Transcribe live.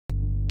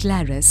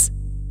Claris,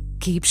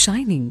 keep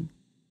shining.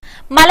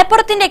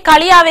 മലപ്പുറത്തിന്റെ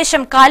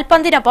കളിയാവേശം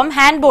കാൽപന്തിനൊപ്പം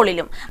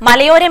ഹാൻഡ്ബോളിലും.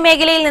 മലയോര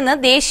മേഖലയിൽ നിന്ന്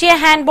ദേശീയ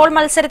ഹാൻഡ്ബോൾ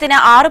മത്സരത്തിന്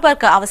 6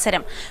 പേർക്ക്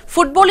അവസരം.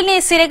 ഫുട്ബോളിനെ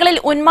സിരകളിൽ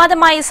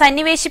ഉന്മാദമായി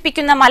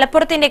സന്നിവേശിപ്പിക്കുന്ന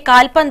മലപ്പുറത്തിന്റെ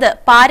കാൽപന്ത്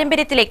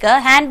പാരമ്പര്യത്തിലേക്ക്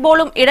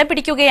ഹാൻഡ്ബോളും ഇടം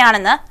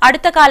പിടിക്കുകയാണെന്ന്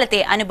അടുത്ത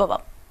കാലത്തെ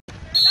അനുഭവം.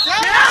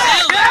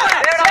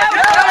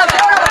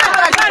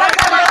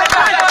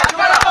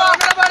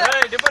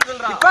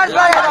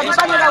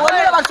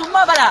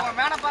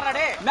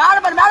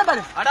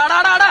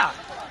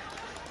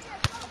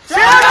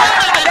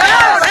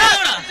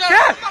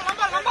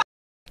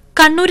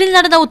 കണ്ണൂരിൽ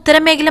നടന്ന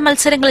ഉത്തരമേഖല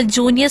മത്സരങ്ങളിൽ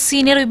ജൂനിയർ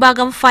സീനിയർ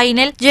വിഭാഗം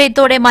ഫൈനൽ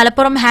ജയത്തോടെ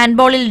മലപ്പുറം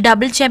ഹാൻഡ്ബോളിൽ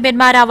ഡബിൾ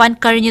ചാമ്പ്യന്മാരാവാൻ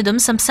കഴിഞ്ഞതും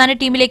സംസ്ഥാന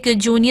ടീമിലേക്ക്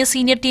ജൂനിയർ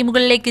സീനിയർ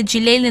ടീമുകളിലേക്ക്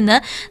ജില്ലയിൽ നിന്ന്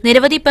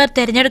നിരവധി പേർ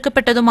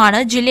തെരഞ്ഞെടുക്കപ്പെട്ടതുമാണ്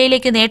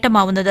ജില്ലയിലേക്ക്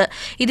നേട്ടമാവുന്നത്.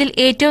 ഇതിൽ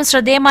ഏറ്റവും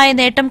ശ്രദ്ധേയമായ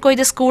നേട്ടം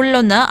കൊയ്ത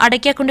സ്കൂളിലൊന്ന്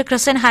അടയ്ക്കാക്കുണ്ട്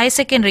ക്രിസ്ത്യൻ ഹയർ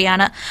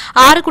സെക്കൻഡറിയാണ്.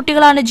 6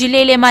 കുട്ടികളാണ്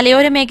ജില്ലയിലെ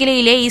മലയോര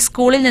മേഖലയിലെ ഈ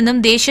സ്കൂളിൽ നിന്നും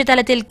ദേശീയ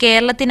തലത്തിൽ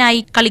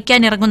കേരളത്തിനായി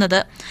കളിക്കാനിറങ്ങുന്നത്.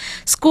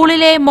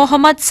 സ്കൂളിലെ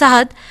മുഹമ്മദ്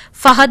സഹദ്,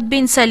 ഫഹദ്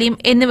ബിൻ സലീം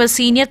എന്നിവർ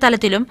സീനിയർ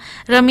തലത്തിലും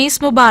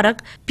റമീസ് മുബാറക്,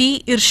 പി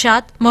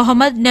ഇർഷാദ്,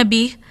 മുഹമ്മദ്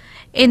നബീഹ്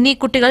എന്നീ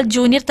കുട്ടികൾ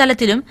ജൂനിയർ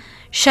തലത്തിലും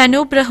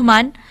ഷനൂബ്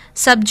റഹ്മാൻ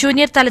സബ്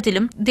ജൂനിയർ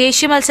തലത്തിലും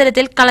ദേശീയ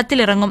മത്സരത്തിൽ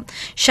കളത്തിലിറങ്ങും.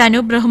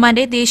 ഷനൂബ്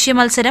റഹ്മാന്റെ ദേശീയ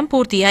മത്സരം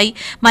പൂർത്തിയായി.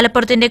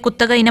 മലപ്പുറത്തിന്റെ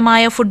കുത്തക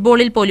ഇനമായ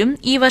ഫുട്ബോളിൽ പോലും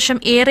ഈ വർഷം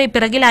ഏറെ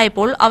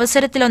പിറകിലായപ്പോൾ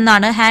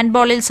അവസരത്തിലൊന്നാണ്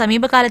ഹാൻഡ്ബോളിൽ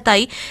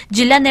സമീപകാലത്തായി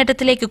ജില്ലാ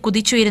നേട്ടത്തിലേക്ക്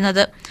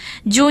കുതിച്ചുയരുന്നത്.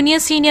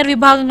 ജൂനിയർ സീനിയർ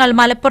വിഭാഗങ്ങൾ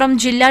മലപ്പുറം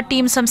ജില്ലാ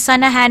ടീം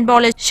സംസ്ഥാന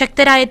ഹാൻഡ്ബോളിൽ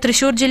ശക്തരായ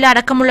തൃശൂർ ജില്ല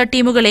അടക്കമുള്ള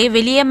ടീമുകളെ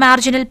വലിയ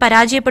മാർജിനിൽ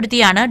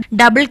പരാജയപ്പെടുത്തിയാണ്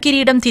ഡബിൾ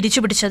കിരീടം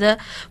തിരിച്ചുപിടിച്ചത്.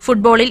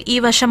 ഫുട്ബോളിൽ ഈ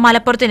വർഷം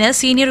മലപ്പുറത്തിന്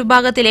സീനിയർ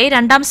വിഭാഗത്തിലെ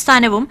 2ാം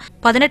സ്ഥാനവും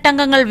 18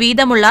 അംഗങ്ങൾ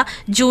വീതമുള്ള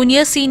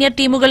ജൂനിയർ സീനിയർ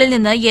ടീമുകളിൽ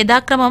നിന്ന്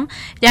യഥാക്രമം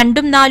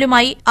 2ഉം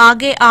 4ഉമായി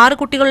ആകെ 6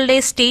 കുട്ടികളുടെ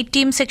സ്റ്റേറ്റ്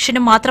ടീം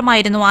സെക്ഷനും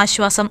മാത്രമായിരുന്നു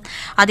ആശ്വാസം.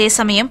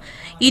 അതേസമയം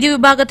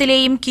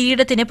ഇരുവിഭാഗത്തിലെയും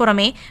കിരീടത്തിന്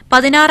പുറമെ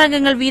 16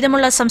 അംഗങ്ങൾ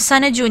വീതമുള്ള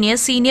സംസ്ഥാന ജൂനിയർ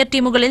സീനിയർ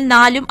ടീമുകളിൽ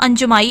 4ഉം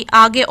 5ഉമായി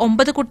ആകെ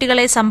 9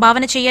 കുട്ടികളെ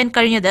സംഭാവന ചെയ്യാൻ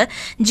കഴിഞ്ഞത്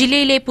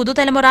ജില്ലയിലെ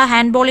പുതുതലമുറ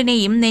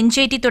ഹാൻഡ്ബോളിനെയും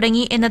നെഞ്ചേറ്റി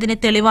തുടങ്ങി എന്നതിന്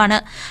തെളിവാണ്.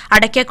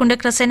 അടയ്ക്കാക്കുണ്ട്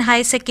ക്രിസ്ത്യൻ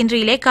ഹയർ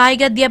സെക്കൻഡറിയിലെ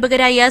കായിക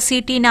അധ്യാപകരായ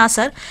CT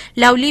നാസർ,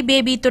 ലവ്ലി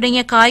ബേബി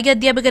തുടങ്ങിയ കായിക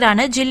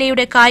അധ്യാപകരാണ്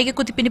ജില്ലയുടെ കായിക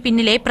കുതിപ്പിന്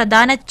പിന്നിലെ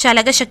പ്രധാന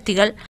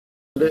ചലകശക്തികൾ.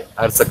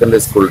 ഹയർ സെക്കൻഡറി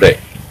സ്കൂളിന്റെ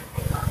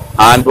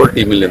ഹാൻഡ്ബോൾ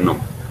ടീമിൽ നിന്നും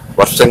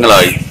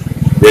വർഷങ്ങളായി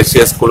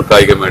ദേശീയ സ്കൂൾ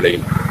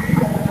കായികമേളയിൽ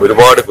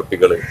ഒരുപാട്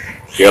കുട്ടികൾ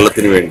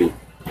കേരളത്തിന് വേണ്ടി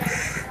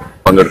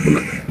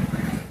പങ്കെടുക്കുന്നുണ്ട്.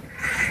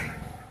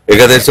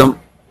 ഏകദേശം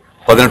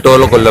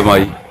 18ഓളം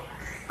കൊല്ലമായി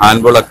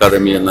ഹാൻഡ്ബോൾ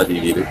അക്കാദമി എന്ന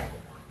രീതിയിൽ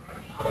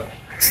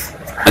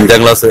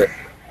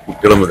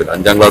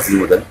 5ാം ക്ലാസ്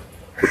മുതൽ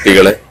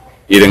കുട്ടികളെ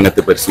ഈ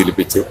രംഗത്ത്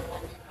പരിശീലിപ്പിച്ച്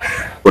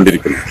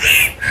കൊണ്ടിരിക്കുന്നു.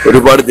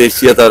 ഒരുപാട്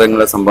ദേശീയ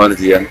താരങ്ങളെ സംഭാവന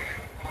ചെയ്യാൻ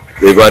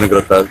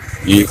ദൈവാനുഗ്രഹത്താൽ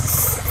ഈ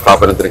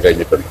സ്ഥാപനത്തിന്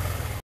കഴിഞ്ഞിട്ടുണ്ട്.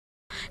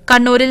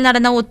 കണ്ണൂരിൽ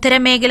നടന്ന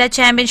ഉത്തരമേഖല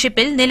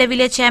ചാമ്പ്യൻഷിപ്പിൽ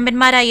നിലവിലെ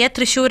ചാമ്പ്യന്മാരായ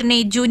തൃശൂരിനെ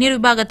ജൂനിയർ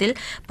വിഭാഗത്തിൽ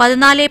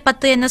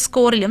 14-10 എന്ന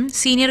സ്കോറിലും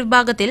സീനിയർ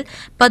വിഭാഗത്തിൽ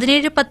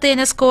 17-10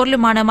 എന്ന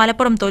സ്കോറിലുമാണ്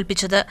മലപ്പുറം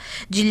തോൽപ്പിച്ചത്.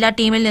 ജില്ലാ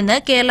ടീമിൽ നിന്ന്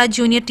കേരള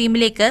ജൂനിയർ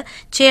ടീമിലേക്ക്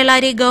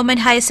Chelari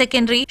government higher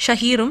secondary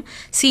ഷഹീറും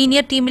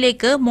senior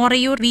ടീമിലേക്ക്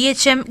Morayur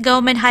VHM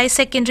government higher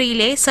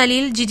സെക്കൻഡറിയിലെ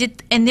Saleel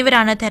Jijith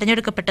എന്നിവരാണ്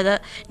തെരഞ്ഞെടുക്കപ്പെട്ടത്.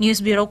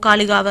 News bureau,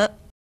 Kalikavu.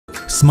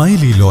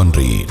 Smiley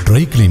laundry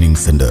dry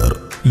cleaning centre,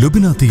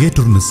 Lubina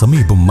തിയേറ്ററിന്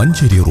സമീപം,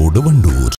 മഞ്ചേരി റോഡ്, വണ്ടൂർ.